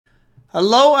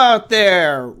Hello out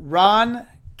there, Ron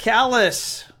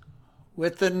Callis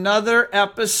with another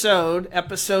episode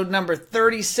number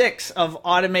 36 of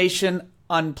Automation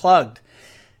Unplugged.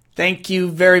 Thank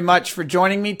you very much for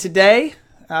joining me today.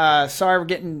 Sorry we're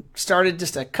getting started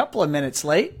just a couple of minutes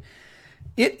late.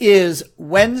 It is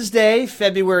Wednesday,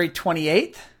 February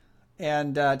 28th,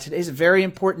 and today's a very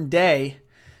important day.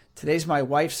 Today's my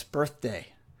wife's birthday,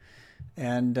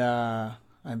 and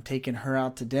I'm taking her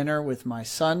out to dinner with my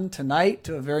son tonight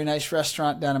to a very nice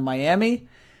restaurant down in Miami,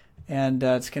 and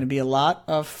it's going to be a lot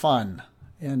of fun.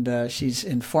 And she's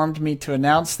informed me to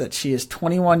announce that she is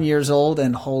 21 years old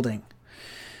and holding.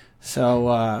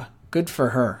 So good for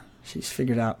her. She's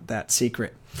figured out that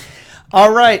secret.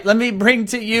 All right, let me bring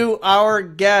to you our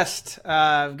guest.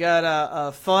 I've got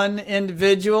a fun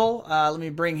individual. Let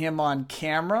me bring him on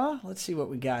camera. Let's see what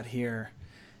we got here.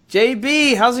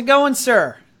 JB, how's it going,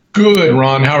 sir? Good,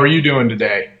 Ron. How are you doing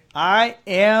today? I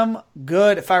am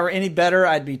good. If I were any better,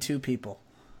 I'd be two people.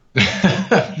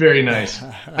 Very nice.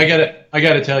 I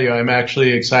gotta tell you, I'm actually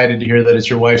excited to hear that it's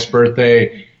your wife's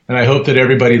birthday, and I hope that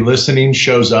everybody listening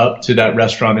shows up to that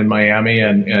restaurant in Miami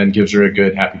and gives her a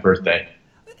good happy birthday.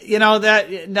 You know,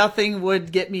 that nothing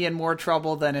would get me in more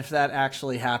trouble than if that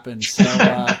actually happens. So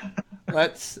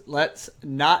let's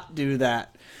not do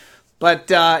that.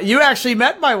 But you actually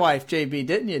met my wife, JB,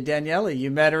 didn't you, Danielle? You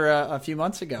met her a few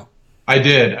months ago. I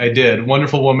did.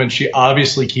 Wonderful woman. She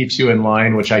obviously keeps you in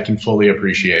line, which I can fully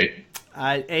appreciate.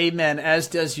 Amen, as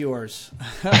does yours.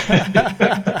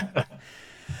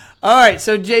 All right,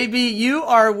 so JB, you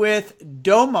are with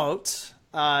Domotz,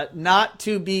 not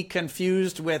to be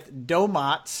confused with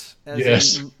Domotz, as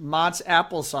yes. in Mott's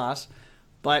applesauce,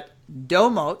 but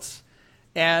Domotz.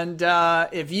 And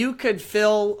if you could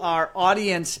fill our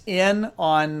audience in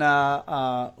on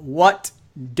what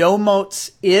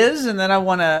Domotz is, and then I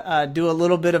want to do a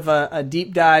little bit of a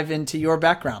deep dive into your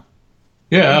background.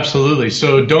 Yeah, absolutely.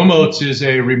 So Domotz is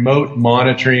a remote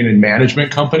monitoring and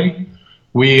management company.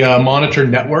 We monitor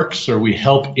networks, or we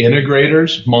help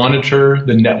integrators monitor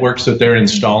the networks that they're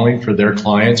installing for their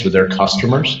clients or their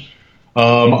customers.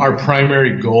 Our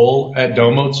primary goal at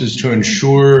Domotz is to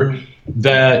ensure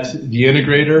that the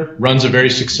integrator runs a very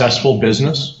successful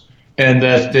business and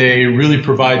that they really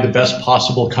provide the best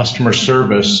possible customer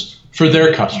service for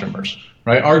their customers,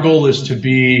 right? Our goal is to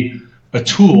be a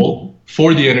tool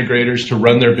for the integrators to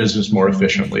run their business more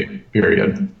efficiently,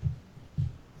 period.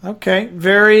 Okay,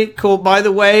 very cool. By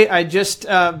the way, I just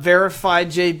verified,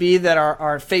 JB, that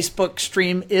our Facebook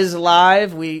stream is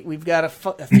live. We've got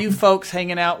a few folks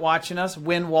hanging out watching us.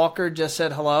 Win Walker just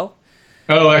said hello.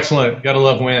 Oh, excellent. Gotta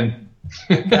love Win.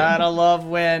 Gotta love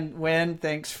Win.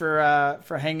 Thanks for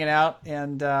hanging out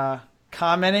and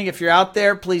commenting. If you're out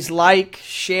there, please like,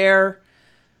 share,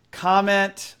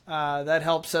 comment. That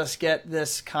helps us get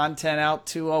this content out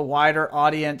to a wider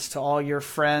audience, to all your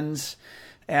friends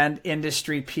and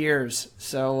industry peers.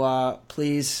 So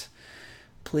please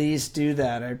do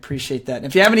that. I appreciate that. And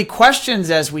if you have any questions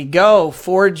as we go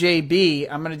for JB,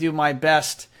 I'm going to do my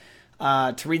best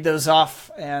to read those off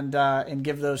and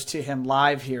give those to him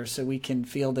live here so we can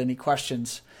field any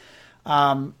questions.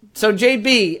 So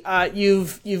JB,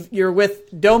 you're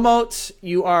with Domotz.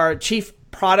 You are Chief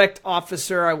Product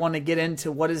Officer. I want to get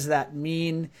into what does that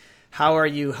mean? How are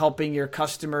you helping your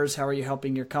customers? How are you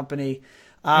helping your company?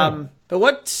 But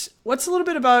what's a little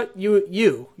bit about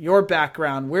your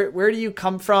background? Where do you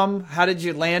come from? How did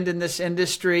you land in this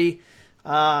industry?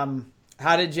 How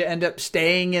did you end up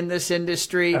staying in this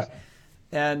industry?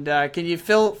 And can you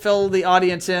fill the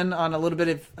audience in on a little bit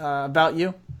of about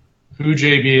you? Who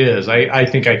JB is. I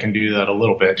think I can do that a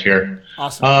little bit here.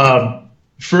 Awesome.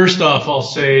 First off, I'll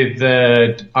say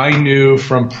that I knew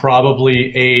from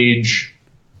probably age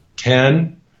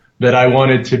 10 that I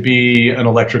wanted to be an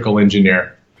electrical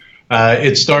engineer.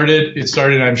 It started,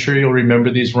 I'm sure you'll remember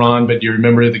these, Ron, but you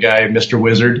remember the guy, Mr.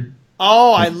 Wizard?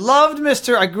 Oh, I loved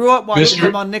I grew up watching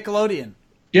him on Nickelodeon.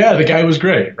 Yeah, the guy was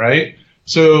great, right?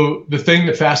 So the thing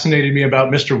that fascinated me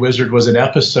about Mr. Wizard was an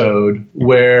episode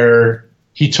where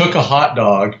he took a hot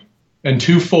dog and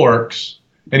two forks,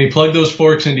 and he plugged those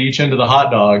forks into each end of the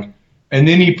hot dog, and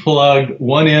then he plugged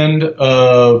one end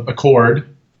of a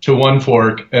cord to one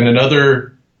fork and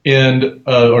another end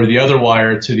or the other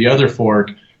wire to the other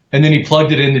fork, and then he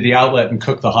plugged it into the outlet and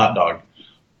cooked the hot dog.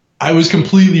 I was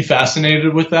completely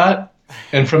fascinated with that.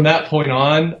 And from that point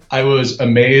on, I was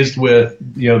amazed with,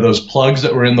 those plugs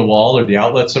that were in the wall or the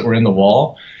outlets that were in the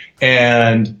wall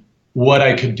and what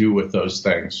I could do with those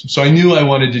things. So I knew I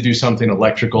wanted to do something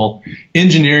electrical.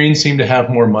 Engineering seemed to have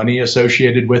more money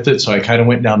associated with it, so I kind of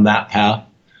went down that path.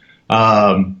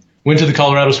 Went to the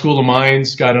Colorado School of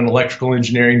Mines, got an electrical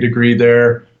engineering degree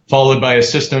there, followed by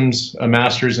a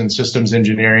master's in systems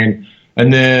engineering,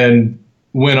 and then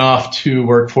went off to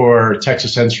work for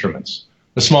Texas Instruments,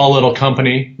 a small little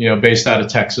company, based out of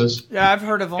Texas. Yeah, I've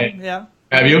heard of them. Yeah.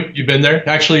 Have you? You've been there?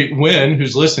 Actually, Wynn,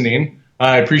 who's listening,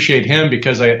 I appreciate him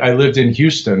because I lived in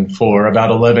Houston for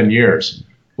about 11 years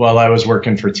while I was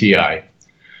working for TI.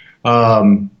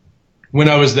 When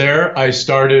I was there, I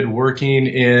started working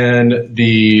in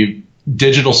the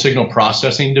digital signal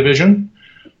processing division.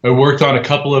 I worked on a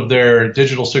couple of their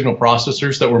digital signal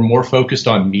processors that were more focused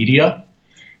on media,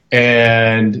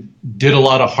 and did a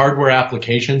lot of hardware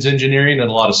applications engineering and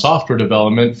a lot of software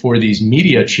development for these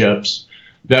media chips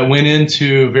that went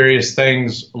into various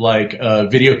things like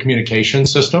video communication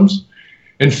systems.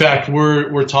 In fact,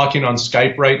 we're talking on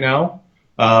Skype right now.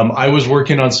 I was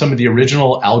working on some of the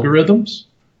original algorithms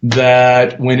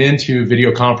that went into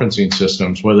video conferencing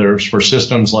systems, whether it's for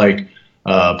systems like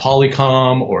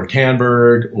Polycom or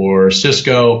Tandberg or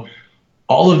Cisco.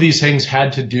 All of these things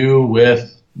had to do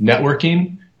with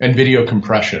networking and video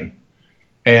compression.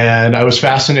 And I was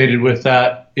fascinated with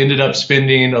that. Ended up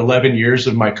spending 11 years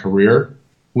of my career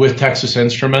with Texas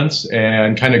Instruments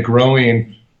and kind of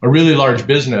growing a really large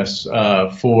business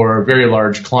for very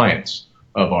large clients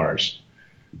of ours.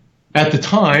 At the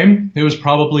time, it was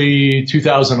probably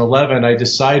 2011, I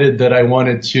decided that I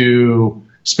wanted to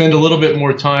spend a little bit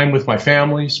more time with my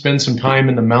family, spend some time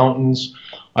in the mountains.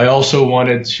 I also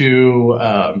wanted to,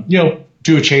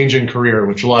 do a change in career,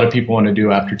 which a lot of people want to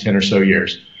do after 10 or so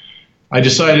years. I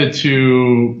decided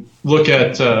to look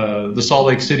at the Salt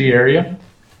Lake City area,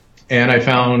 and I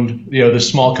found, this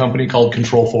small company called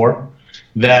Control4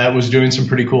 that was doing some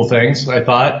pretty cool things, I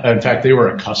thought. In fact, they were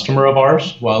a customer of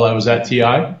ours while I was at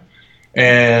TI,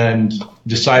 and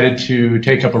decided to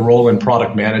take up a role in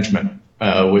product management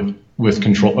with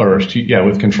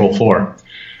Control4.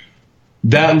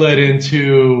 That led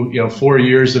into 4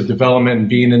 years of development and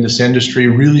being in this industry,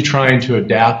 really trying to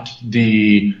adapt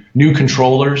the new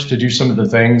controllers to do some of the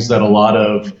things that a lot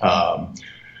of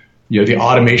the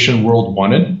automation world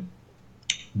wanted.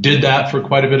 Did that for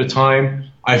quite a bit of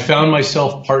time. I found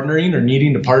myself partnering or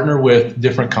needing to partner with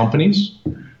different companies.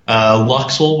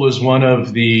 Luxul was one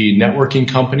of the networking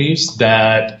companies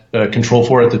that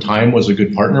Control4 at the time was a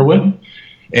good partner with,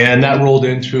 and that rolled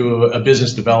into a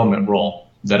business development role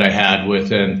that I had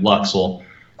within Luxul.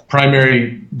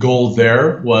 Primary goal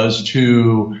there was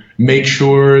to make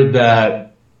sure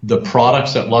that the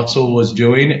products that Luxul was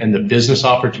doing and the business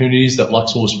opportunities that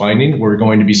Luxul was finding were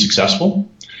going to be successful.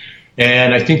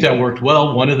 And I think that worked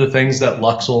well. One of the things that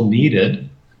Luxul needed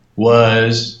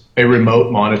was a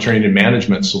remote monitoring and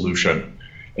management solution,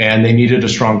 and they needed a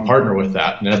strong partner with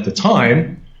that. And at the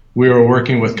time, we were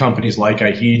working with companies like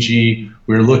IHG.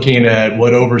 We were looking at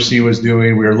what Oversea was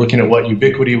doing. We were looking at what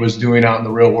Ubiquity was doing out in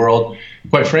the real world.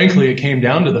 Quite frankly, it came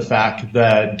down to the fact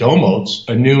that Domotz,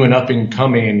 a new and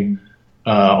up-and-coming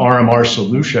RMR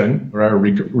solution, or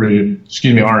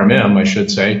RMM, I should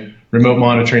say, remote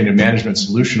monitoring and management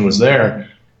solution was there.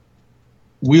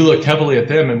 We looked heavily at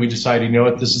them and we decided,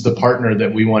 this is the partner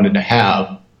that we wanted to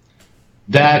have.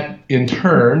 That, in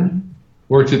turn,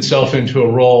 worked itself into a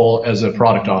role as a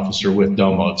product officer with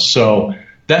Domotz. So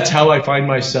that's how I find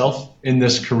myself in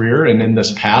this career and in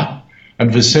this path.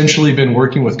 I've essentially been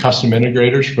working with custom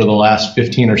integrators for the last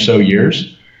 15 or so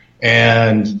years,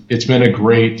 and it's been a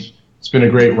great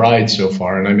ride so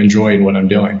far, and I'm enjoying what I'm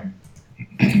doing.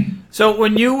 So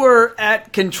when you were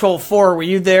at Control4, were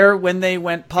you there when they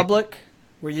went public?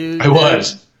 Were you? I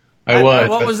was.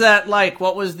 What was that like?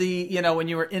 What was the, when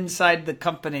you were inside the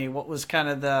company, what was kind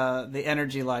of the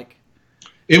energy like?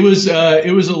 It was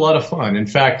a lot of fun. In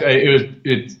fact,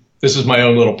 this is my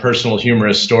own little personal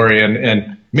humorous story,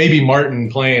 and maybe Martin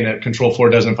playing at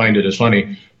Control4 doesn't find it as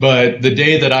funny, but the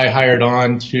day that I hired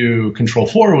on to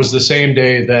Control4 was the same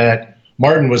day that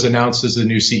Martin was announced as the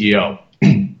new CEO.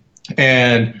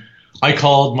 And I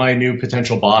called my new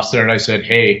potential boss there and I said,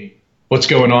 hey, what's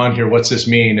going on here? What's this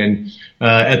mean? And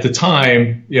at the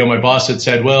time, my boss had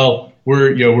said, well,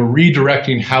 we're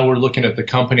redirecting how we're looking at the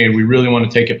company, and we really want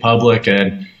to take it public,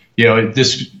 and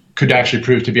this could actually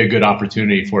prove to be a good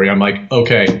opportunity for you. I'm like,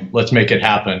 okay, let's make it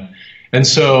happen. And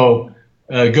so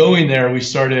going there, I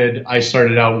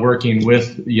started out working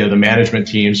with the management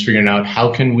teams, figuring out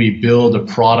how can we build a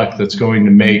product that's going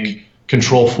to make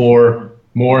Control4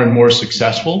 more and more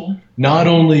successful, not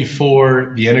only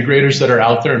for the integrators that are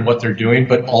out there and what they're doing,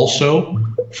 but also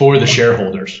for the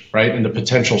shareholders, right, and the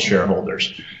potential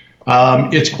shareholders.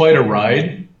 It's quite a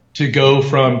ride to go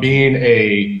from being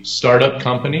a startup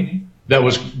company that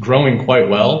was growing quite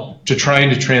well to trying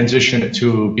to transition it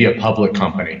to be a public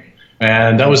company.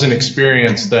 And that was an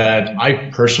experience that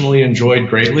I personally enjoyed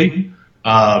greatly.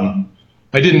 I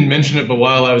didn't mention it, but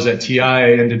while I was at TI,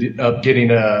 I ended up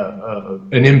getting an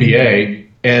MBA.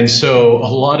 And so a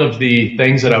lot of the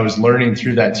things that I was learning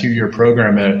through that 2-year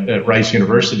program at Rice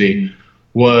University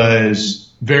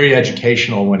was very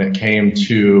educational when it came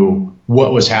to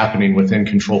what was happening within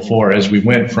Control4 as we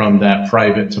went from that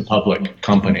private to public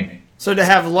company. So to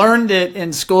have learned it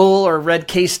in school or read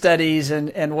case studies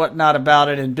and whatnot about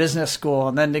it in business school,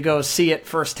 and then to go see it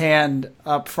firsthand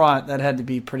up front, that had to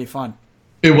be pretty fun.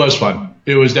 It was fun.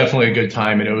 It was definitely a good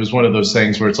time. And it was one of those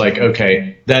things where it's like,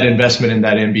 okay, that investment in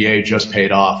that MBA just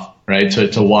paid off, right?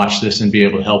 To watch this and be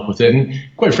able to help with it. And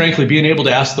quite frankly, being able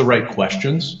to ask the right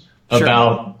questions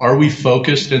about, are we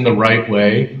focused in the right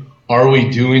way? Are we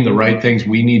doing the right things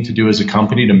we need to do as a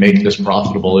company to make this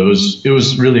profitable? It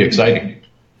was really exciting.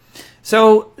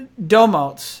 So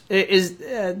Domotz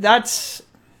that's,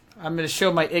 I'm going to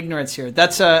show my ignorance here.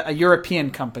 That's a European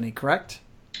company, correct?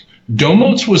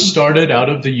 Domotz was started out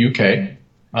of the UK.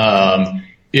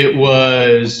 It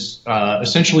was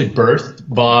essentially birthed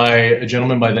by a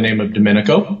gentleman by the name of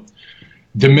Domenico.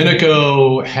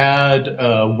 Domenico had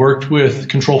worked with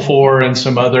Control4 and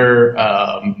some other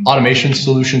automation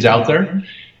solutions out there.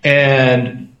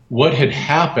 And what had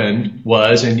happened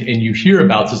was, and you hear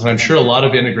about this, and I'm sure a lot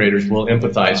of integrators will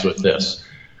empathize with this.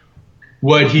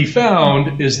 What he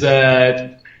found is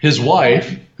that his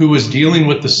wife, who was dealing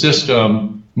with the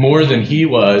system more than he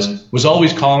was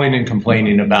always calling and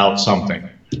complaining about something,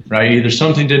 right? Either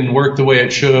something didn't work the way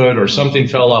it should or something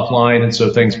fell offline and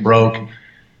so things broke.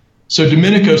 So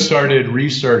Domenico started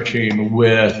researching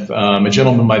with a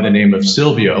gentleman by the name of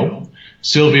Silvio.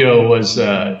 Silvio was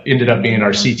ended up being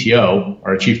our CTO,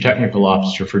 our Chief Technical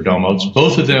Officer for Domotz.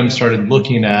 Both of them started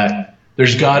looking at,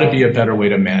 there's got to be a better way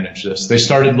to manage this. They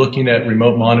started looking at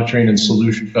remote monitoring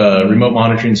solutions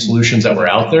that were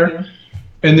out there.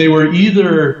 And they were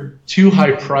either too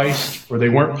high priced or they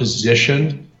weren't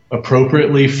positioned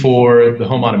appropriately for the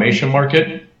home automation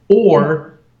market,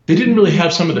 or they didn't really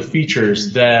have some of the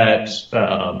features that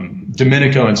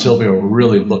Domenico and Silvio were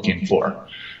really looking for.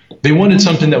 They wanted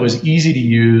something that was easy to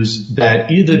use, that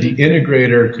either the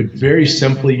integrator could very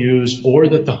simply use or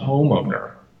that the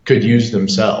homeowner could use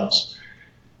themselves.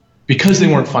 Because they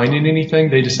weren't finding anything,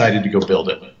 they decided to go build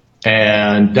it.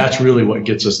 And that's really what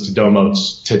gets us to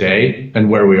Domotz today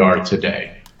and where we are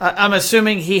today. I'm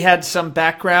assuming he had some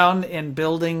background in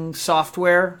building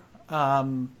software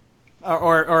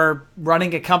or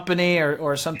running a company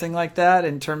or something like that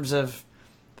in terms of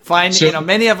finding,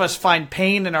 many of us find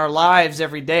pain in our lives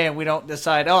every day and we don't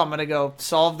decide, I'm going to go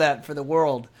solve that for the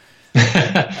world.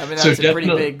 I mean, that's a pretty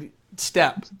big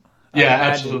step. Yeah,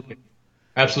 absolutely.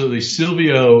 Absolutely.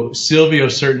 Silvio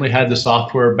certainly had the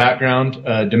software background.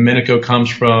 Domenico comes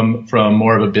from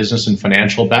more of a business and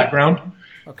financial background.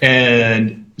 Okay.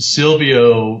 And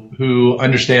Silvio, who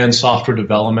understands software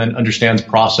development, understands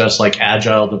process like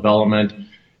agile development,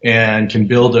 and can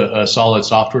build a solid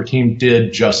software team,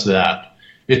 did just that.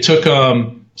 It took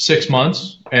 6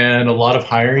 months and a lot of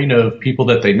hiring of people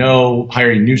that they know,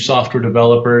 hiring new software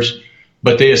developers,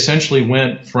 but they essentially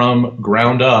went from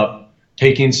ground up,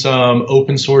 taking some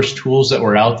open source tools that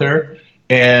were out there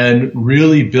and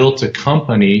really built a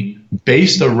company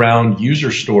based around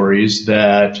user stories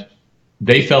that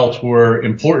they felt were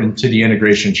important to the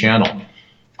integration channel.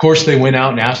 Of course, they went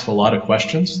out and asked a lot of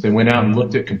questions. They went out and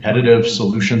looked at competitive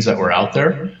solutions that were out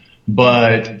there,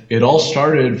 but it all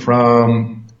started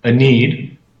from a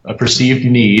need, a perceived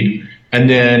need, and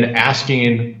then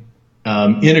asking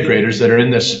integrators that are in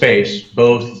this space,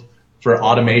 both for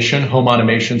automation, home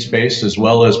automation space, as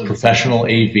well as professional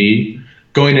AV,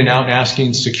 going out and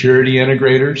asking security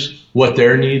integrators what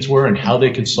their needs were and how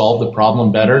they could solve the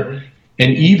problem better,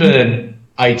 and even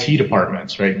IT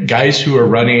departments, right? Guys who are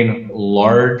running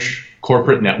large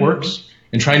corporate networks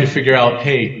and trying to figure out,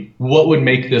 hey, what would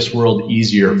make this world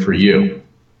easier for you?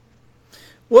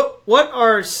 What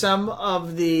are some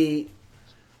of the,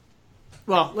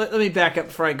 well, let me back up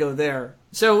before I go there.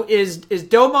 So is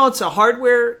Domotz a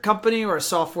hardware company or a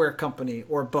software company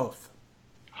or both?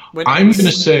 I'm going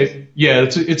to say, yeah,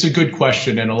 it's a good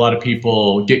question, and a lot of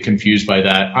people get confused by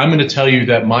that. I'm going to tell you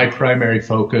that my primary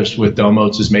focus with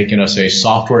Domotz is making us a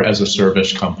software as a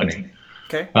service company.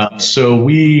 Okay. So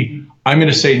I'm going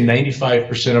to say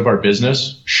 95% of our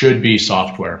business should be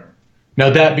software.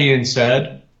 Now, that being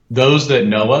said, those that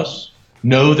know us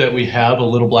know that we have a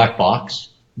little black box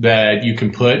that you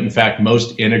can put. In fact,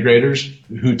 most integrators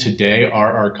who today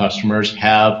are our customers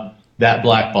have that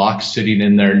black box sitting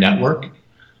in their network.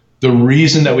 The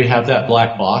reason that we have that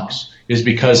black box is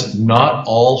because not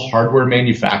all hardware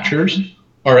manufacturers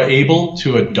are able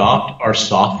to adopt our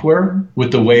software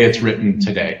with the way it's written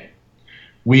today.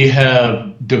 We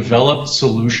have developed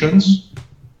solutions,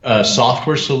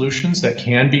 software solutions that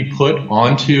can be put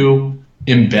onto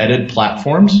embedded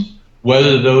platforms,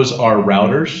 whether those are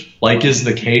routers, like is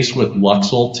the case with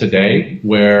Luxul today,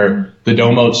 where the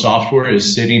Domotz software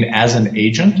is sitting as an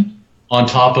agent on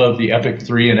top of the Epic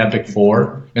 3 and Epic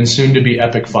 4 and soon to be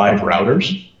Epic 5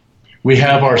 routers. We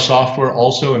have our software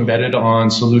also embedded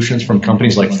on solutions from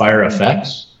companies like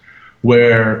FireFX,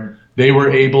 where they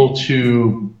were able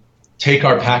to take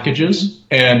our packages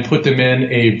and put them in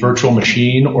a virtual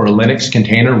machine or a Linux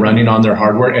container running on their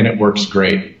hardware, and it works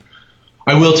great.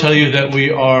 I will tell you that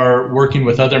we are working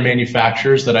with other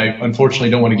manufacturers that I unfortunately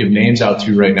don't want to give names out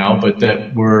to right now, but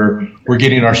that we're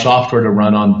getting our software to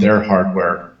run on their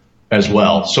hardware as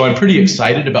well. So I'm pretty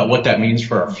excited about what that means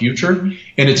for our future,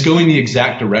 and it's going the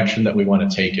exact direction that we want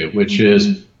to take it, which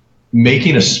is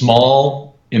making a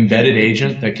small embedded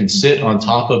agent that can sit on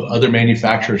top of other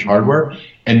manufacturers' hardware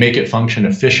and make it function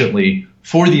efficiently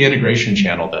for the integration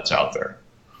channel that's out there.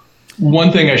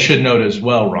 One thing I should note as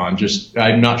well, Ron,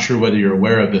 I'm not sure whether you're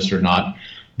aware of this or not,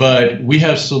 but we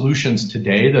have solutions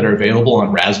today that are available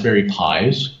on Raspberry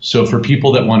Pis. So for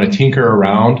people that want to tinker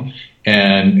around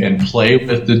and play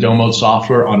with the Domotz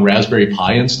software on Raspberry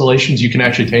Pi installations, you can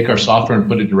actually take our software and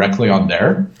put it directly on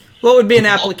there. What would be an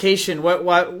application?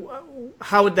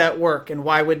 How would that work, and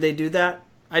why would they do that?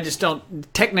 I just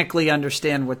don't technically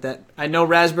understand what that. I know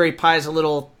Raspberry Pi is a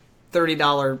little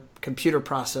 $30 computer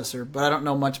processor, but I don't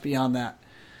know much beyond that.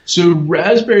 So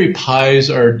Raspberry Pis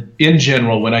are, in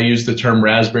general, when I use the term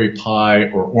Raspberry Pi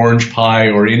or Orange Pi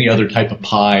or any other type of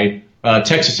Pi,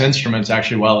 Texas Instruments,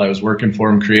 actually, while I was working for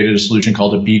them, created a solution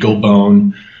called a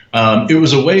BeagleBone. It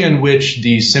was a way in which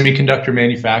the semiconductor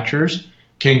manufacturers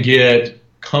can get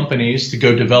companies to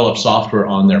go develop software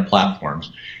on their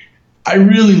platforms. I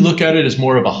really look at it as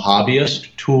more of a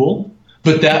hobbyist tool.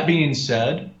 But that being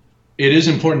said, it is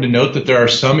important to note that there are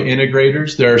some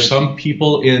integrators, there are some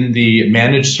people in the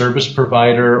managed service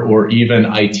provider or even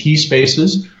IT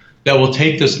spaces that will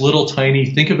take this little tiny,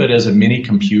 think of it as a mini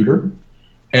computer,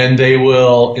 and they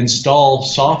will install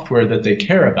software that they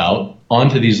care about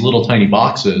onto these little tiny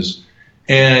boxes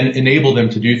and enable them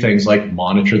to do things like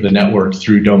monitor the network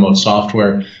through Domotz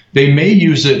software. They may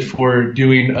use it for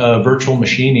doing virtual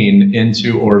machining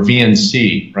or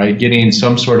VNC, right? Getting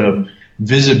some sort of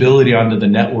visibility onto the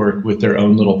network with their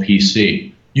own little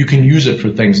PC. You can use it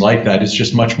for things like that. It's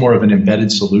just much more of an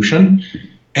embedded solution.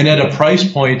 And at a price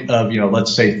point of,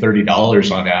 let's say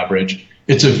 $30 on average,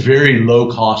 it's a very low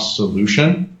cost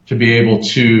solution to be able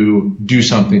to do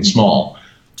something small.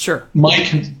 Sure.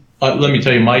 Let me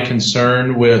tell you, my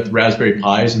concern with Raspberry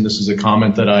Pis, and this is a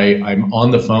comment that I'm on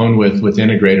the phone with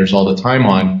integrators all the time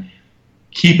on,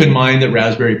 keep in mind that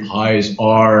Raspberry Pis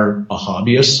are a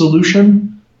hobbyist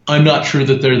solution. I'm not sure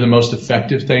that they're the most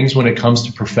effective things when it comes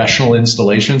to professional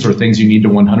installations or things you need to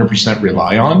 100%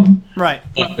 rely on. Right.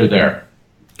 But they're there.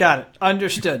 Got it.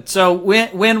 Understood. So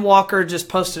Win Walker just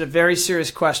posted a very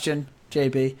serious question,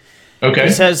 JB. Okay.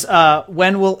 He says,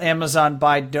 when will Amazon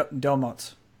buy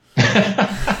Domotz?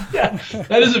 Yeah,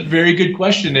 that is a very good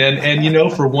question, and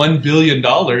for $1 billion,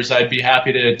 I'd be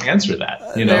happy to answer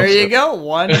that. There you go,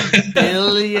 $1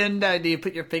 billion. Do you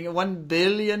put your finger? $1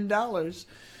 billion.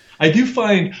 I do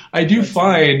find,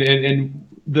 and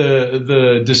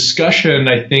the discussion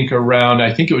I think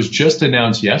it was just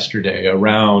announced yesterday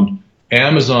around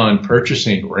Amazon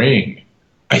purchasing Ring.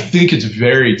 I think it's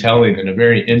very telling and a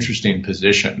very interesting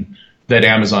position that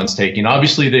Amazon's taking.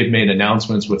 Obviously, they've made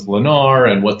announcements with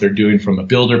Lennar and what they're doing from a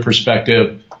builder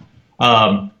perspective.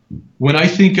 When I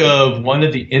think of one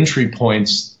of the entry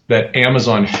points that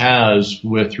Amazon has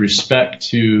with respect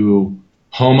to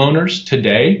homeowners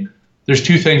today, there's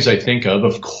two things I think of.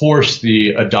 Of course, the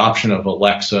adoption of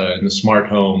Alexa and the smart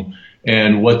home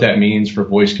and what that means for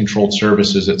voice-controlled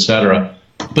services, et cetera.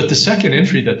 But the second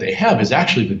entry that they have is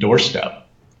actually the doorstep.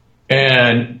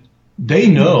 And they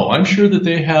know, I'm sure that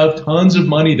they have tons of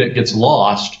money that gets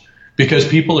lost because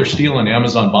people are stealing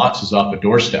Amazon boxes off of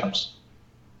doorsteps.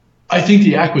 I think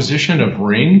the acquisition of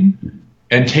Ring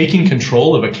and taking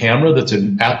control of a camera that's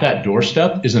at that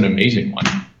doorstep is an amazing one.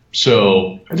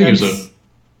 So I think it was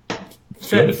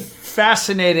a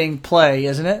fascinating play,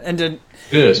 isn't it? And it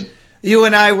is. You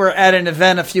and I were at an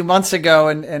event a few months ago,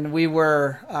 and we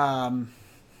were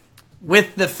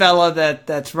with the fella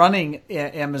that's running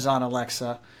Amazon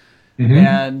Alexa. Mm-hmm.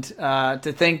 And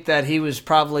to think that he was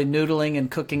probably noodling and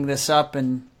cooking this up,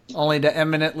 and only to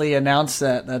eminently announce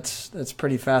that's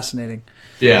pretty fascinating.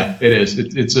 Yeah, it is.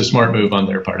 It's a smart move on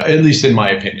their part, at least in my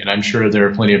opinion. I'm sure there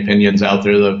are plenty of opinions out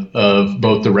there of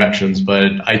both directions,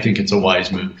 but I think it's a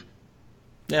wise move.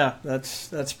 Yeah,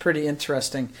 that's pretty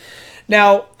interesting.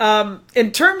 Now,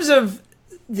 in terms of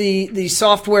the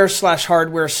software /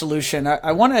 hardware solution,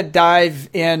 I want to dive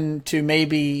into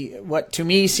maybe what to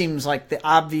me seems like the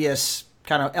obvious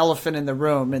kind of elephant in the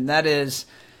room, and that is,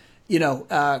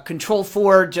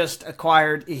 Control4 just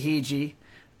acquired Ihiji,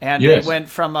 and Yes. they went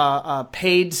from a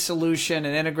paid solution,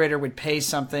 an integrator would pay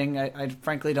something. I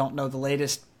frankly don't know the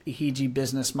latest Ihiji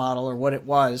business model or what it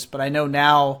was, but I know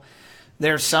now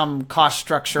there's some cost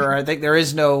structure. I think there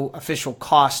is no official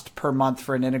cost per month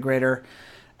for an integrator.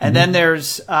 And then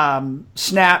there's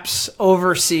Snap's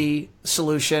Oversee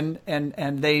solution,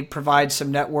 and they provide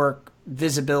some network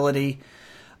visibility.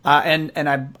 And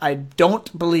I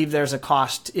don't believe there's a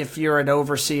cost if you're an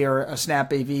Oversee or a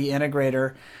Snap AV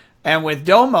integrator. And with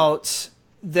Domotz,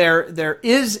 there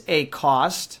is a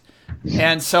cost.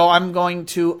 And so I'm going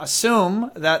to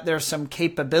assume that there's some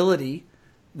capability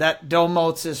that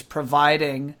Domotz is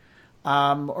providing,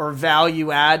 or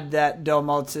value add that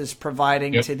Domotz is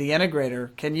providing to the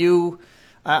integrator. Can you,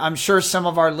 I'm sure some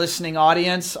of our listening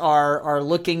audience are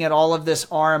looking at all of this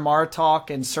RMR talk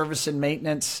and service and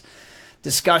maintenance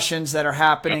discussions that are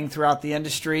happening throughout the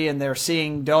industry, and they're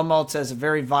seeing Domotz as a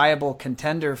very viable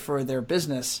contender for their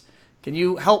business. Can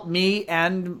you help me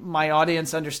and my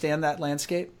audience understand that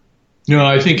landscape? No,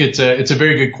 I think it's a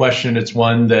very good question. It's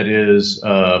one that is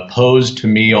posed to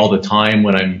me all the time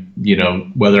when I'm,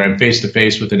 whether I'm face to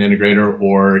face with an integrator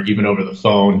or even over the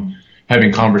phone,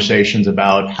 having conversations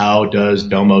about how does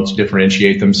Domotz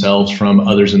differentiate themselves from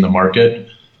others in the market.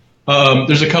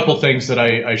 There's a couple things that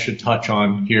I should touch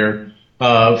on here.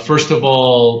 First of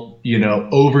all,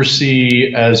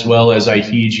 Oversee as well as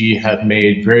Ihiji have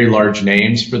made very large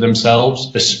names for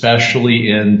themselves, especially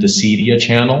in the CEDIA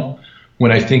channel.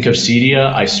 When I think of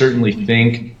CEDIA, I certainly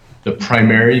think the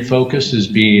primary focus is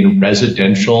being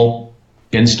residential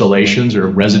installations or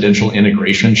residential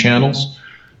integration channels.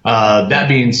 That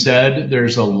being said,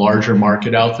 there's a larger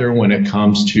market out there when it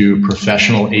comes to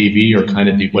professional AV, or kind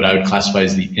of what I would classify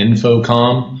as the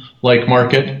Infocom-like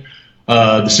market.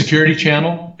 The security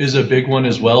channel is a big one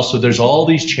as well. So there's all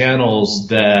these channels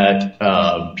that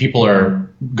people are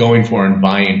going for and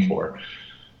buying for.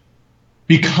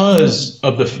 Because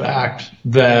of the fact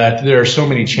that there are so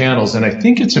many channels, and I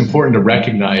think it's important to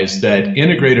recognize that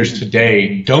integrators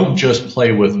today don't just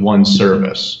play with one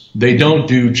service. They don't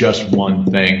do just one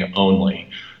thing only.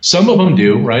 Some of them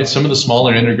do, right? Some of the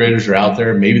smaller integrators are out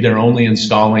there. Maybe they're only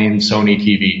installing Sony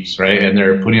TVs, right? And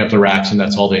they're putting up the racks and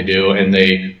that's all they do. And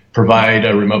they provide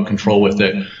a remote control with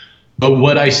it. But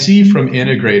what I see from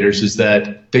integrators is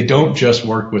that they don't just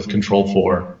work with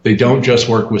Control4. They don't just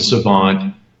work with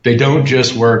Savant. They don't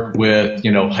just work with,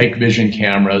 Hikvision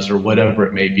cameras or whatever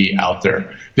it may be out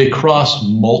there. They cross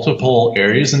multiple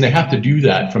areas, and they have to do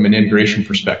that from an integration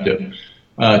perspective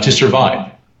to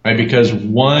survive, right? Because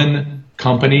one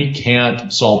company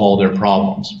can't solve all their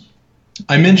problems.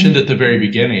 I mentioned at the very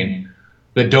beginning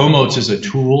that Domotz is a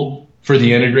tool for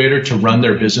the integrator to run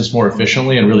their business more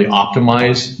efficiently and really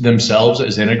optimize themselves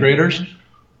as integrators.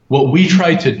 What we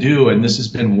try to do, and this has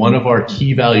been one of our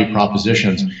key value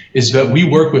propositions, is that we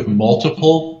work with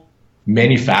multiple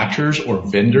manufacturers or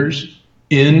vendors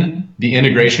in the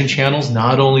integration channels,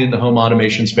 not only in the home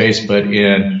automation space, but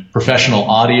in professional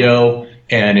audio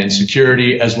and in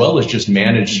security, as well as just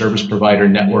managed service provider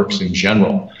networks in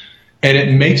general. And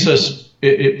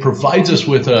it provides us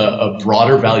with a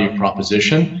broader value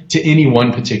proposition to any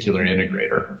one particular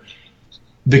integrator.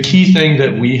 The key thing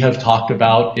that we have talked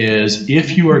about is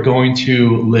if you are going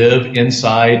to live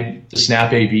inside the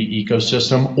Snap AV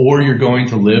ecosystem, or you're going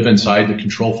to live inside the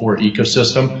Control4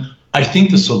 ecosystem, I think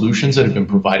the solutions that have been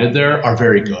provided there are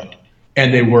very good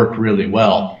and they work really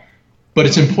well. But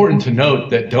it's important to note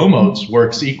that Domotz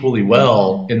works equally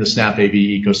well in the Snap AV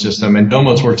ecosystem, and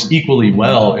Domotz works equally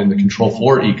well in the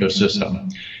Control4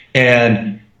 ecosystem.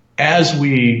 And as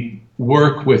we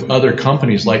work with other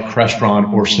companies like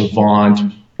Crestron or Savant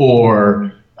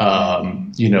or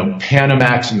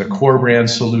Panamax and the core brand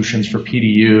solutions for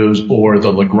PDUs, or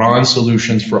the Legrand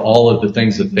solutions for all of the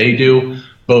things that they do,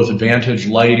 both Vantage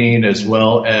Lighting as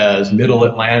well as Middle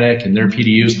Atlantic and their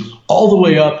PDUs, all the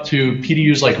way up to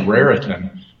PDUs like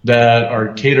Raritan that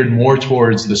are catered more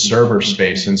towards the server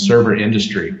space and server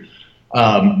industry.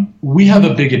 We have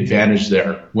a big advantage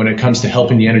there when it comes to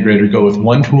helping the integrator go with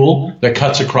one tool that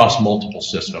cuts across multiple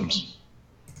systems.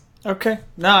 Okay.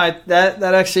 No, that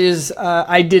actually is,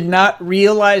 I did not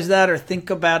realize that or think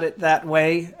about it that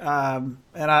way. And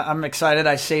I'm excited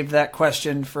I saved that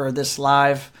question for this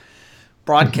live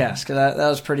broadcast, because that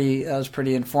was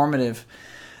pretty informative.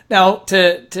 Now,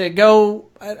 to go,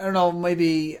 I don't know,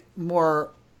 maybe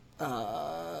more,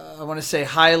 I want to say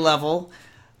high level,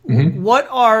 What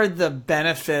are the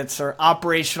benefits or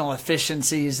operational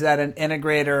efficiencies that an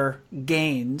integrator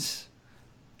gains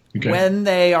when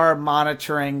they are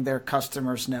monitoring their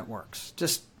customers' networks?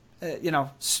 Just,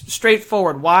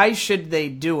 straightforward. Why should they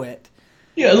do it?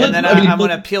 Yeah, and then I'm going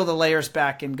to peel the layers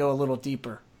back and go a little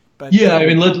deeper. But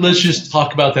let's just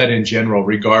talk about that in general,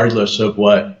 regardless of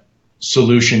what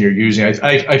solution you're using.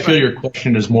 I feel your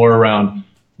question is more around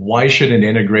why should an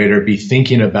integrator be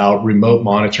thinking about remote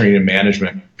monitoring and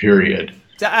management, period.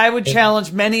 I would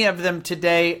challenge many of them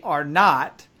today are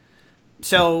not.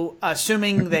 So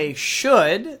assuming they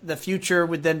should, the future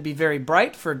would then be very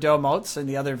bright for Domotz and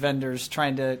the other vendors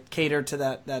trying to cater to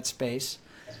that space.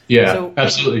 Yeah, so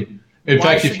absolutely.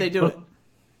 Why should they do it?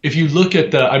 If you look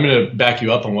at I'm going to back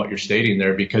you up on what you're stating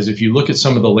there, because if you look at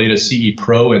some of the latest CE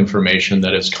Pro information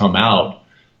that has come out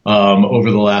over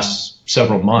the last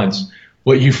several months,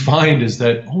 what you find is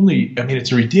that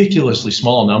it's a ridiculously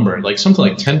small number, like something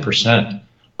like 10%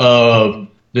 of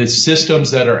the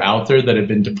systems that are out there that have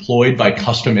been deployed by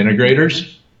custom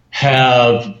integrators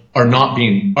 10%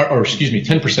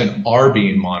 are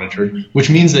being monitored,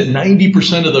 which means that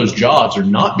 90% of those jobs are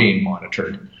not being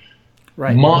monitored.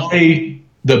 Right.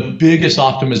 The biggest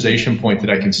optimization point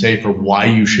that I can say for why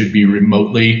you should be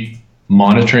remotely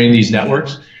monitoring these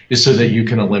networks is so that you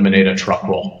can eliminate a truck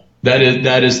roll. That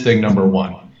is thing number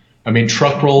one.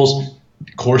 Truck rolls,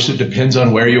 of course, it depends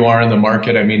on where you are in the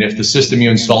market. If the system you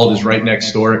installed is right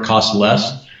next door, it costs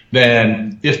less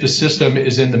than if the system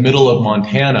is in the middle of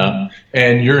Montana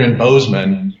and you're in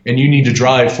Bozeman and you need to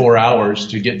drive 4 hours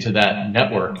to get to that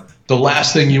network. The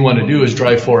last thing you want to do is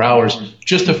drive 4 hours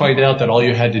just to find out that all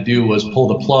you had to do was pull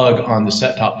the plug on the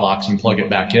set-top box and plug it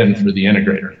back in for the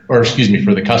integrator,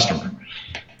 for the customer.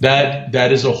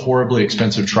 That is a horribly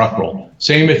expensive truck roll.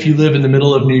 Same if you live in the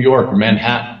middle of New York or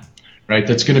Manhattan, right?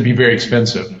 That's going to be very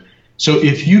expensive. So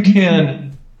if you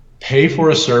can pay for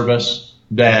a service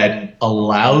that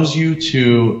allows you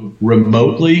to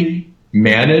remotely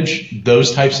manage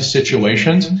those types of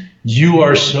situations, you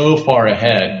are so far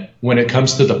ahead when it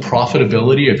comes to the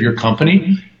profitability of your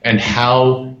company and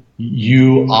how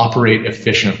you operate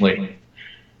efficiently.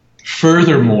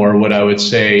 Furthermore, what I would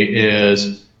say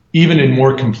is even in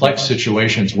more complex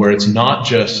situations where it's not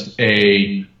just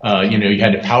you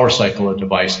had to power cycle a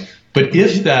device, but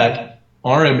if that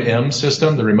RMM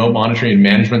system, the remote monitoring and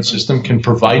management system, can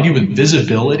provide you with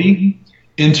visibility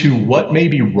into what may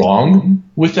be wrong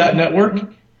with that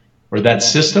network or that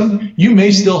system, you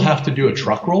may still have to do a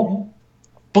truck roll.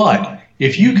 But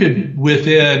if you could,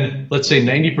 within, let's say,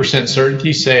 90%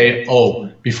 certainty, say,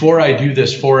 before I do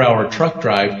this 4-hour truck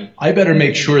drive, I better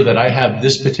make sure that I have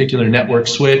this particular network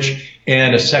switch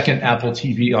and a second Apple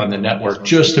TV on the network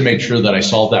just to make sure that I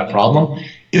solve that problem,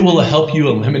 it will help you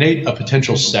eliminate a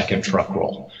potential second truck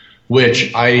roll,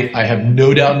 which I have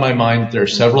no doubt in my mind that there are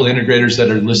several integrators that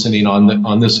are listening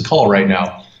on this call right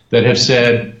now that have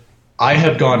said, I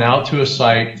have gone out to a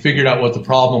site, figured out what the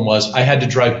problem was. I had to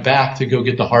drive back to go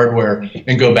get the hardware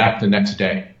and go back the next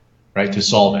day, right, to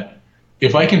solve it.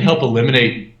 If I can help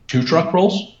eliminate 2 truck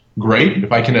rolls, great.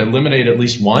 If I can eliminate at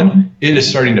least 1, it is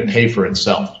starting to pay for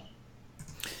itself.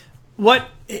 What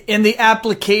in the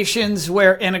applications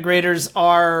where integrators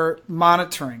are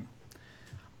monitoring,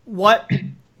 what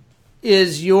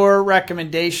is your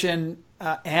recommendation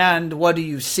and what do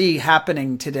you see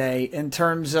happening today in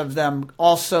terms of them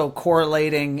also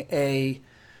correlating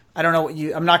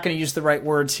I'm not going to use the right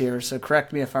words here, so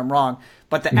correct me if I'm wrong,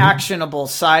 but the actionable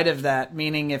side of that,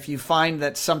 meaning if you find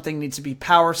that something needs to be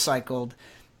power cycled,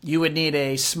 you would need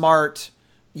a smart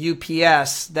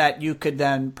UPS that you could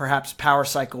then perhaps power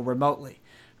cycle remotely,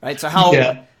 right? So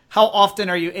how often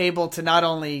are you able to not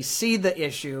only see the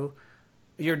issue,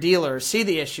 your dealers see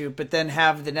the issue, but then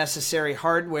have the necessary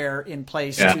hardware in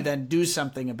place to then do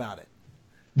something about it?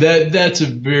 That's a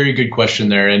very good question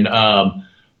there. And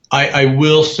I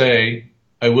will say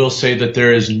that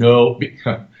there is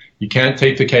you can't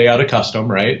take the K out of custom,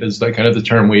 right? Is that kind of the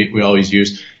term we always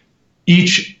use.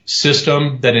 Each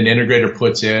system that an integrator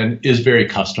puts in is very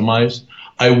customized.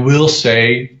 I will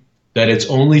say that it's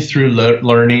only through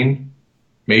learning,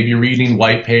 maybe reading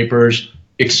white papers.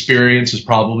 Experience is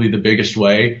probably the biggest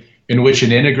way in which an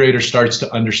integrator starts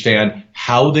to understand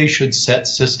how they should set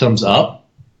systems up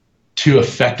to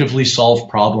effectively solve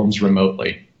problems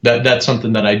remotely. That's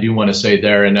something that I do want to say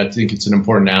there, and I think it's an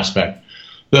important aspect.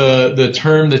 The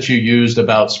term that you used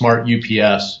about smart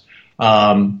UPS,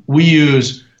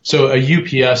 so a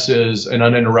UPS is an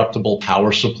uninterruptible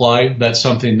power supply. That's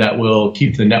something that will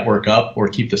keep the network up or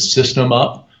keep the system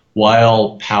up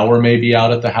while power may be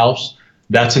out at the house.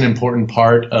 That's an important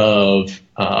part of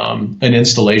an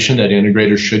installation that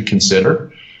integrators should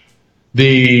consider.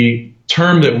 The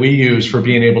term that we use for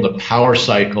being able to power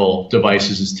cycle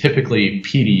devices is typically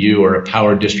PDU, or a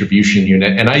power distribution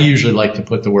unit. And I usually like to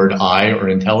put the word I, or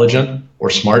intelligent or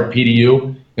smart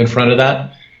PDU, in front of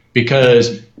that,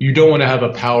 because you don't want to have a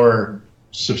power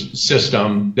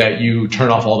system that you turn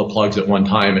off all the plugs at one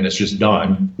time and it's just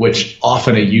done, which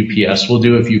often a UPS will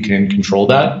do if you can control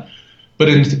that. But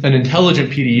an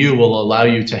intelligent PDU will allow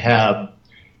you to have,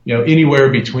 anywhere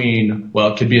between,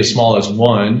 well, it could be as small as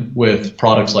one with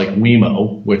products like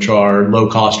Wemo, which are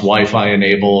low-cost Wi-Fi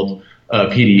enabled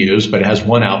PDUs, but it has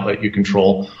one outlet you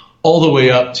control, all the way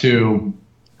up to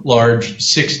large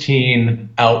 16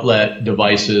 outlet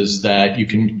devices that you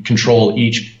can control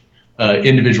each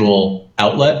individual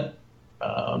outlet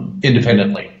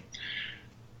independently.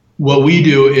 What we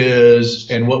do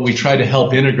is, and what we try to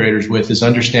help integrators with, is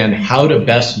understand how to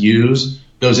best use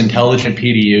those intelligent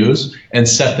PDUs and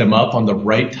set them up on the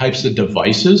right types of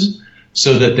devices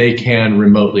so that they can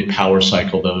remotely power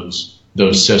cycle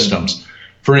those systems.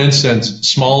 For instance,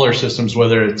 smaller systems,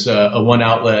 whether it's a one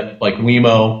outlet like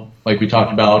Wemo, like we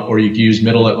talked about, or you can use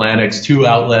Middle Atlantic's 2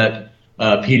 outlet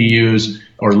PDUs,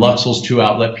 or Luxul's 2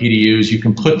 outlet PDUs. You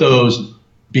can put those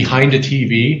behind a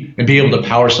TV and be able to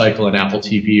power cycle an Apple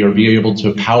TV, or be able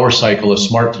to power cycle a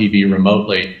smart TV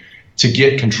remotely to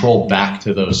get control back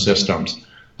to those systems.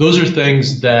 Those are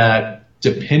things that,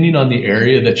 depending on the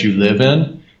area that you live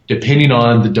in, depending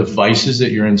on the devices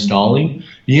that you're installing,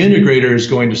 the integrator is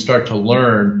going to start to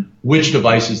learn which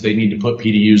devices they need to put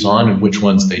PDUs on and which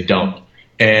ones they don't.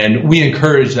 And we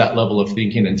encourage that level of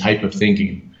thinking and type of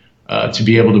thinking to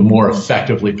be able to more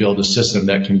effectively build a system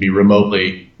that can be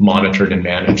remotely monitored and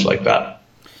managed like that.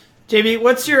 Davie,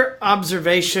 what's your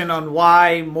observation on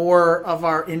why more of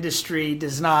our industry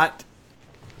does not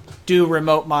do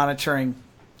remote monitoring?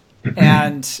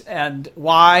 And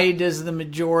why does the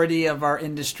majority of our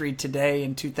industry today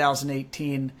in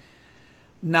 2018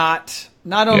 not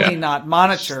only not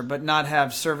monitor, but not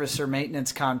have service or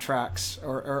maintenance contracts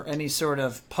or any sort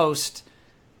of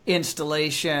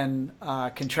post-installation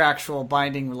contractual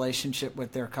binding relationship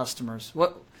with their customers?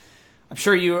 I'm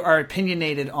sure you are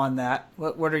opinionated on that.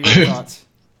 What are your thoughts?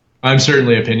 I'm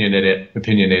certainly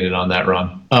opinionated on that,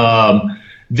 Ron.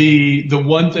 The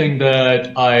one thing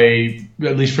that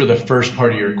at least for the first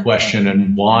part of your question,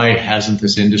 and why hasn't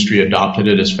this industry adopted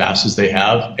it as fast as they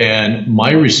have? And my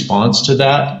response to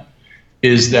that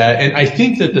is that, and I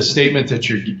think that the statement that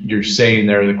you're saying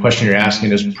there, the question you're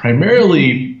asking, is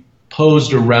primarily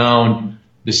posed around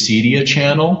the CEDIA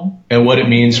channel and what it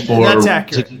means for. That's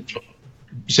accurate.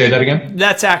 Say that again?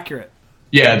 That's accurate.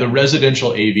 Yeah, the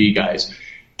residential AV guys.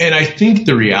 And I think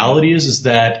the reality is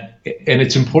that, and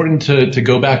it's important to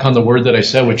go back on the word that I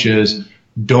said, which is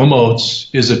Domotz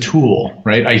is a tool,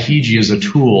 right? IHEG is a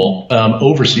tool.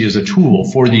 Oversee is a tool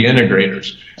for the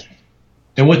integrators.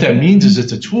 And what that means is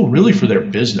it's a tool really for their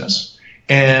business.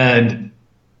 And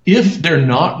if they're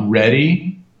not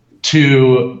ready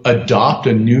to adopt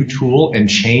a new tool and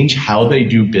change how they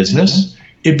do business,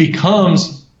 it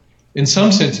becomes, in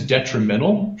some sense,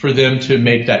 detrimental for them to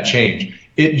make that change.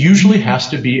 It usually has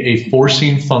to be a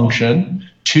forcing function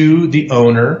to the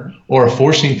owner, or a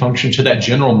forcing function to that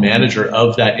general manager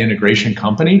of that integration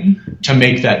company to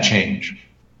make that change.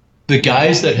 The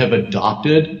guys that have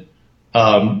adopted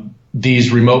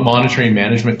these remote monitoring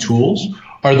management tools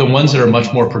are the ones that are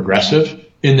much more progressive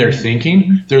in their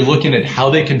thinking. They're looking at how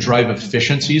they can drive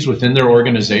efficiencies within their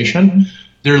organization.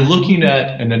 They're looking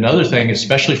at, and another thing,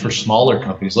 especially for smaller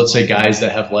companies, let's say guys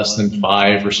that have less than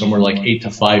 5 or somewhere like 8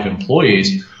 to 5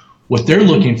 employees, what they're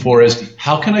looking for is,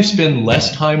 how can I spend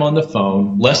less time on the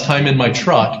phone, less time in my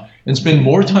truck, and spend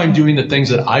more time doing the things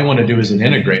that I want to do as an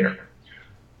integrator?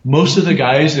 Most of the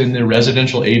guys in the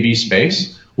residential AV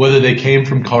space, whether they came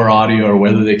from car audio or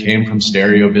whether they came from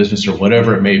stereo business or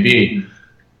whatever it may be,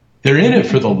 they're in it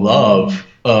for the love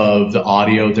of the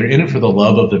audio. They're in it for the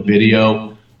love of the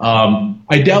video.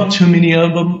 I doubt too many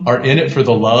of them are in it for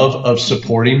the love of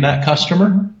supporting that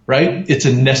customer, right? It's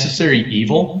a necessary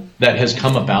evil that has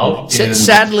come about.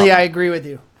 Sadly, I agree with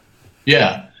you.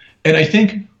 Yeah. And I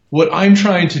think what I'm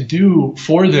trying to do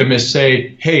for them is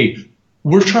say, hey,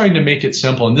 we're trying to make it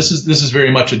simple. And this is very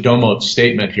much a Domotz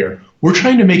statement here. We're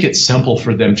trying to make it simple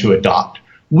for them to adopt.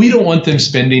 We don't want them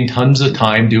spending tons of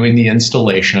time doing the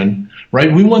installation,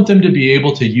 right? We want them to be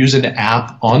able to use an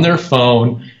app on their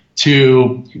phone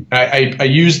to, I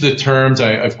use the terms,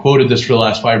 I've quoted this for the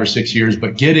last 5 or 6 years,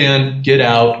 but get in, get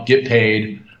out, get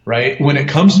paid, right? When it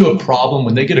comes to a problem,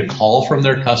 when they get a call from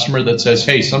their customer that says,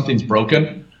 hey, something's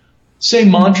broken,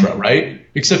 same mantra, right?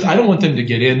 Except I don't want them to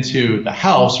get into the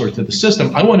house or to the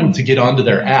system. I want them to get onto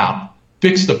their app,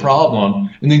 fix the problem,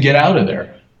 and then get out of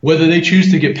there. Whether they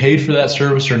choose to get paid for that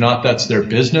service or not, that's their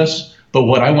business. But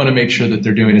what I want to make sure that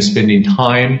they're doing is spending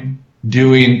time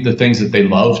doing the things that they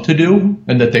love to do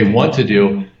and that they want to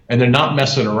do. And they're not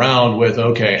messing around with,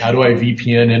 okay, how do I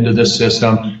VPN into this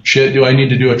system? Shit, do I need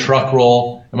to do a truck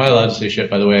roll? Am I allowed to say shit,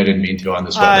 by the way? I didn't mean to on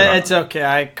this webinar. It's okay.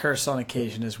 I curse on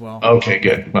occasion as well. Okay,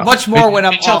 good. Well, much more when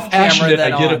I'm off camera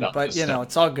than on, but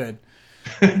it's all good.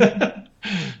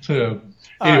 So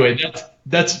anyway,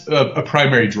 that's a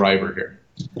primary driver here.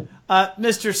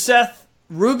 Mr. Seth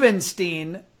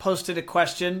Rubenstein posted a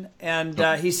question, and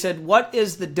he said, what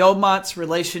is the Domotz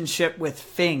relationship with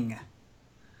Fing?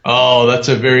 Oh, that's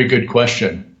a very good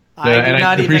question. I do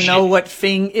not even know what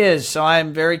Fing is, so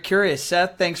I'm very curious.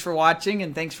 Seth, thanks for watching,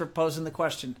 and thanks for posing the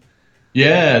question.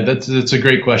 Yeah, that's a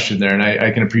great question there, and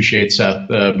I can appreciate Seth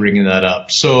bringing that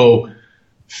up. So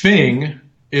Fing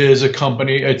is a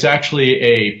company. It's actually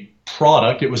a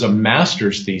product. It was a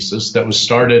master's thesis that was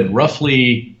started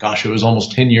roughly, it was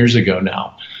almost 10 years ago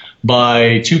now,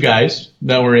 by two guys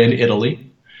that were in Italy.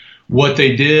 What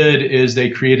they did is they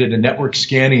created a network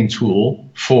scanning tool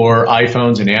for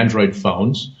iPhones and Android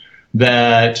phones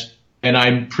and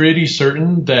I'm pretty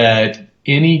certain that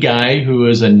any guy who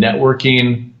is a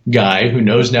networking guy who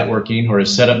knows networking or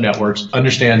has set up networks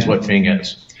understands what Fing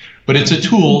is. But it's a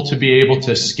tool to be able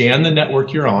to scan the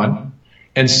network you're on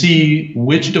and see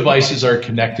which devices are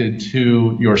connected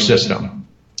to your system.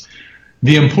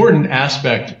 The important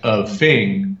aspect of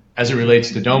Fing as it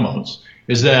relates to Domotz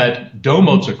is that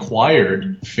Domotz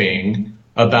acquired Fing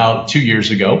about 2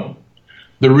 years ago.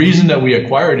 The reason that we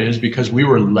acquired it is because we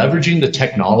were leveraging the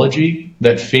technology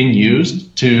that Fing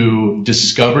used to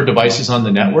discover devices on the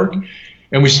network,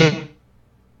 and we started.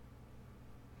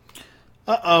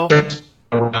 I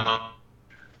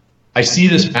see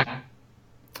this back.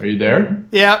 Are you there?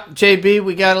 Yeah, JB,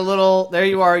 we got a little. There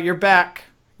you are. You're back.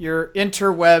 Your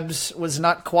interwebs was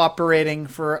not cooperating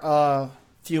for a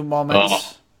few moments.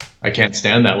 Oh, I can't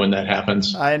stand that when that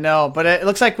happens. I know, but it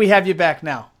looks like we have you back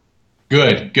now.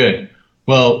 Good.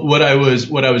 Well, what I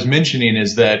was mentioning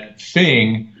is that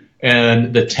Fing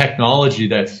and the technology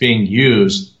that Fing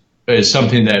used is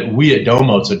something that we at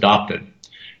Domotz adopted.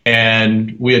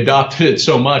 And we adopted it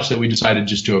so much that we decided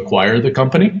just to acquire the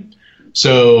company.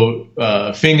 So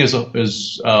Fing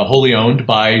is wholly owned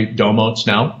by Domotz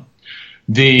now.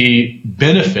 The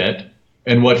benefit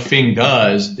and what Fing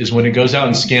does is when it goes out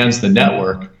and scans the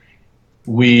network,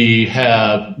 we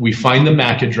find the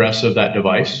MAC address of that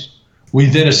device. We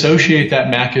then associate that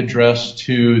MAC address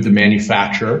to the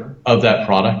manufacturer of that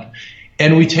product,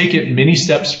 and we take it many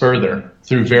steps further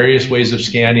through various ways of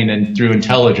scanning and through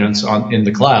intelligence in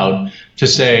the cloud to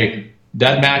say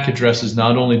that MAC address is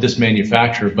not only this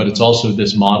manufacturer, but it's also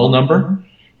this model number,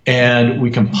 and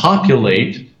we can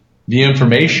populate the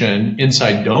information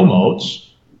inside Domotz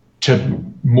to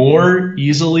more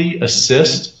easily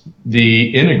assist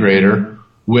the integrator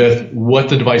with what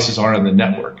the devices are on the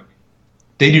network.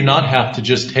 They do not have to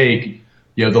just take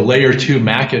the layer 2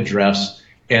 MAC address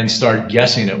and start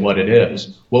guessing at what it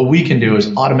is. What we can do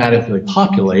is automatically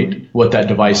populate what that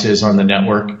device is on the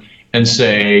network and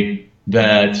say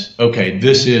that, okay,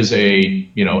 this is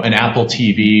an Apple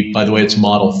TV. By the way, it's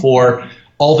Model 4.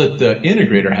 All that the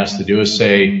integrator has to do is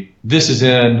say, this is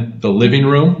in the living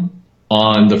room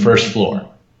on the first floor.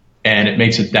 And it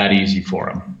makes it that easy for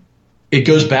them. It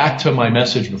goes back to my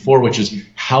message before, which is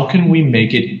how can we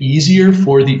make it easier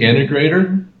for the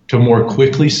integrator to more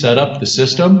quickly set up the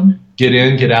system, get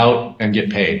in, get out, and get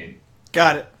paid?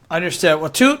 Got it. Understood. Well,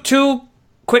 two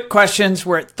quick questions.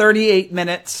 We're at 38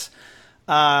 minutes.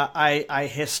 I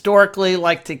historically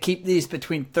like to keep these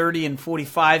between 30 and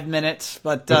 45 minutes,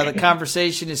 but the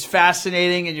conversation is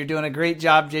fascinating, and you're doing a great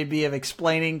job, JB, of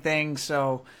explaining things.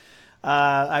 So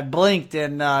I blinked,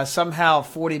 and somehow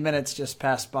 40 minutes just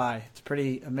passed by. It's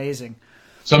pretty amazing.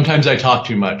 Sometimes I talk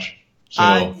too much.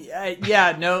 So.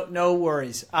 Yeah, no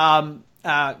worries.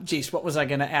 Geez, what was I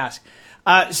going to ask?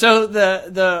 So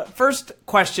the first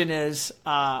question is,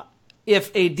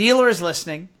 if a dealer is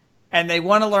listening and they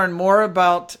want to learn more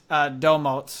about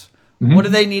Domotz, what do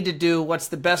they need to do? What's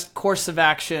the best course of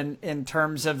action in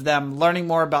terms of them learning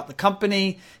more about the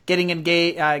company, getting in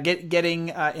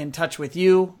touch with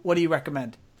you? What do you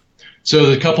recommend? So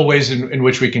there's a couple ways in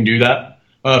which we can do that.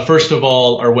 First of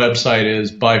all, our website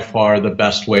is by far the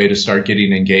best way to start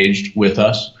getting engaged with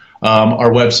us.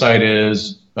 Our website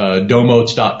is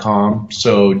domotz.com,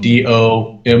 so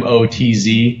domotz.com.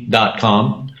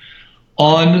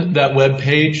 On that web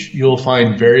page, you'll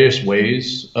find various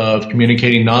ways of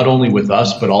communicating not only with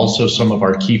us, but also some of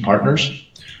our key partners.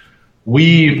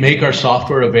 We make our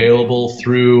software available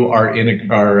through our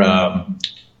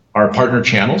partner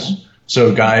channels.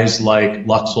 So guys like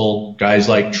Luxul, guys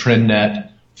like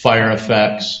TrendNet, Fire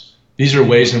Effects, these are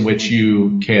ways in which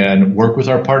you can work with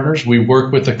our partners. We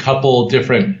work with a couple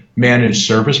different managed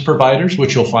service providers,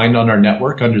 which you'll find on our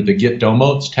network under the Get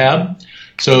Domotz tab.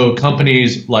 So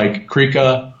companies like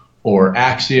Krika or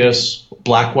Axios,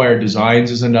 Blackwire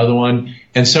Designs is another one,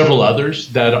 and several others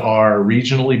that are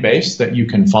regionally based that you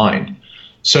can find.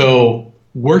 So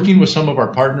working with some of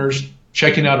our partners,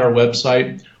 checking out our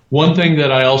website. One thing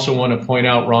that I also want to point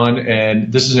out, Ron,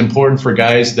 and this is important for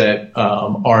guys that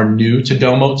are new to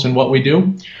Domotz and what we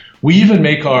do, we even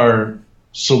make our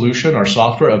solution, our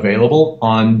software, available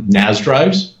on NAS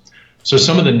drives. So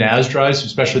some of the NAS drives,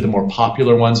 especially the more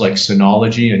popular ones like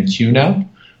Synology and QNAP,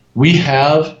 we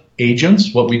have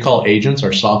agents, what we call agents,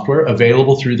 our software,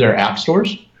 available through their app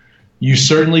stores. You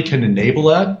certainly can enable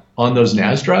that on those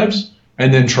NAS drives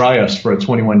and then try us for a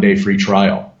 21-day free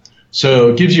trial. So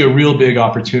it gives you a real big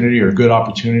opportunity or good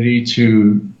opportunity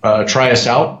to try us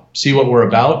out, see what we're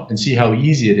about, and see how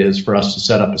easy it is for us to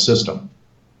set up a system.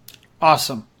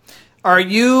 Awesome. Are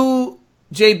you,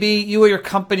 JB, you or your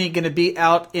company going to be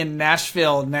out in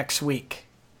Nashville next week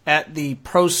at the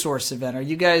ProSource event? Are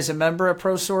you guys a member of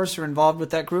ProSource or involved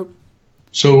with that group?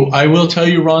 So I will tell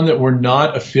you, Ron, that we're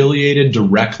not affiliated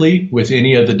directly with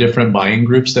any of the different buying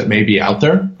groups that may be out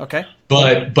there. Okay.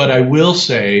 But I will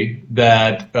say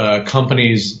that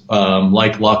companies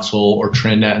like Luxul or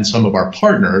TrendNet and some of our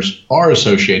partners are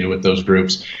associated with those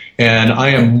groups. And I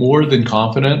am more than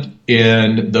confident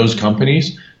in those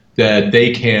companies that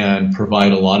they can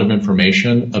provide a lot of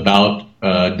information about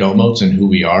Domotz and who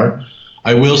we are.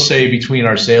 I will say between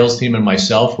our sales team and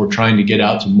myself, we're trying to get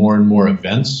out to more and more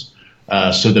events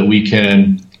so that we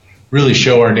can really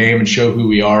show our name and show who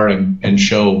we are and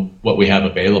show what we have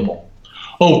available.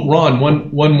 Oh, Ron,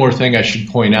 one more thing I should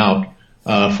point out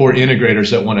for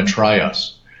integrators that want to try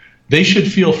us. They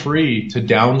should feel free to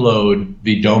download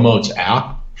the Domotz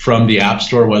app from the App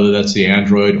Store, whether that's the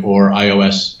Android or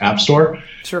iOS App Store.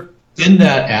 Sure. In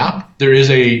that app, there is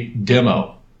a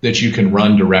demo that you can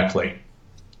run directly.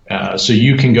 So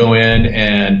you can go in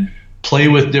and play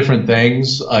with different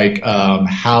things like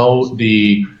how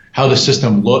the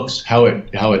system looks, how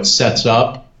it sets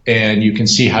up, and you can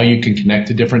see how you can connect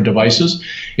to different devices.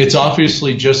 It's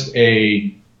obviously just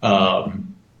an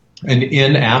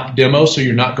in-app demo, so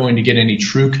you're not going to get any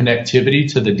true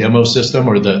connectivity to the demo system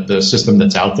or the system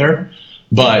that's out there,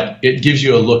 but it gives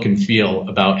you a look and feel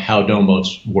about how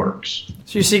Domotz works.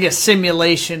 So you're seeing a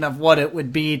simulation of what it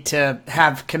would be to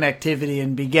have connectivity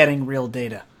and be getting real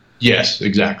data. Yes,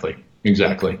 exactly.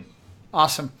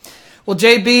 Awesome. Well,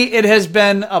 JB, it has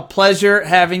been a pleasure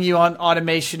having you on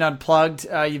Automation Unplugged.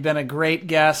 You've been a great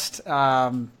guest.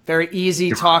 Very easy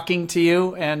talking to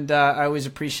you, and I always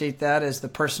appreciate that as the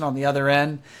person on the other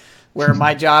end, where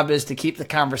my job is to keep the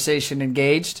conversation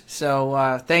engaged.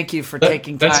 So thank you for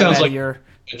taking time out of your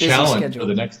busy schedule. For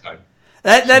the next time.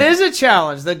 That is a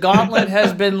challenge. The gauntlet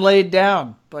has been laid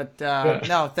down. But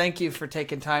no, thank you for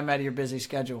taking time out of your busy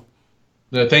schedule.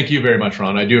 Thank you very much,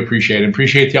 Ron. I do appreciate it.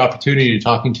 Appreciate the opportunity to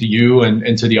talking to you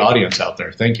and to the audience out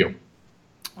there. Thank you.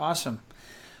 Awesome.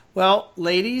 Well,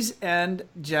 ladies and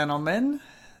gentlemen,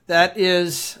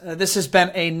 this has been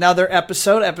another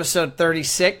episode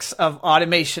 36 of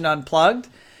Automation Unplugged.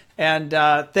 And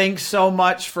thanks so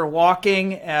much for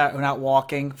watching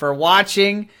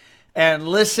and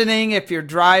listening. If you're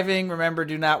driving, remember,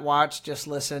 do not watch, just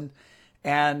listen.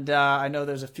 And I know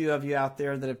there's a few of you out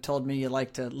there that have told me you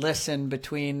like to listen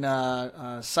between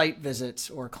site visits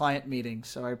or client meetings,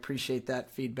 so I appreciate that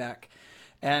feedback.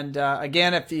 And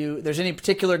again, if there's any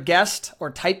particular guest or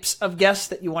types of guests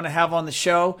that you want to have on the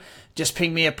show, just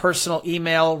ping me a personal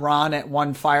email,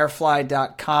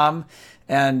 ron@onefirefly.com,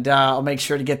 and I'll make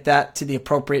sure to get that to the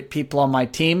appropriate people on my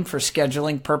team for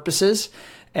scheduling purposes.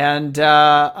 And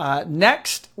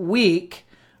next week,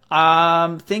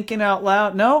 I'm thinking out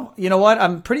loud. No, you know what?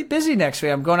 I'm pretty busy next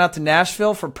week. I'm going out to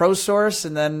Nashville for ProSource,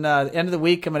 and then the end of the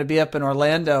week, I'm going to be up in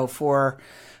Orlando for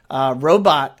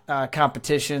robot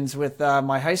competitions with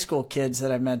my high school kids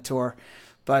that I mentor.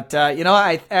 But,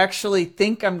 I actually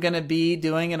think I'm going to be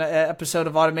doing an episode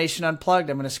of Automation Unplugged.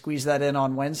 I'm going to squeeze that in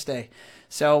on Wednesday.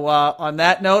 So on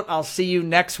that note, I'll see you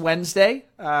next Wednesday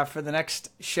for the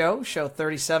next show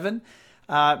 37.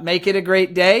 Make it a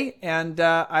great day, and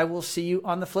I will see you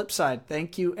on the flip side.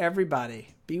 Thank you, everybody.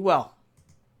 Be well.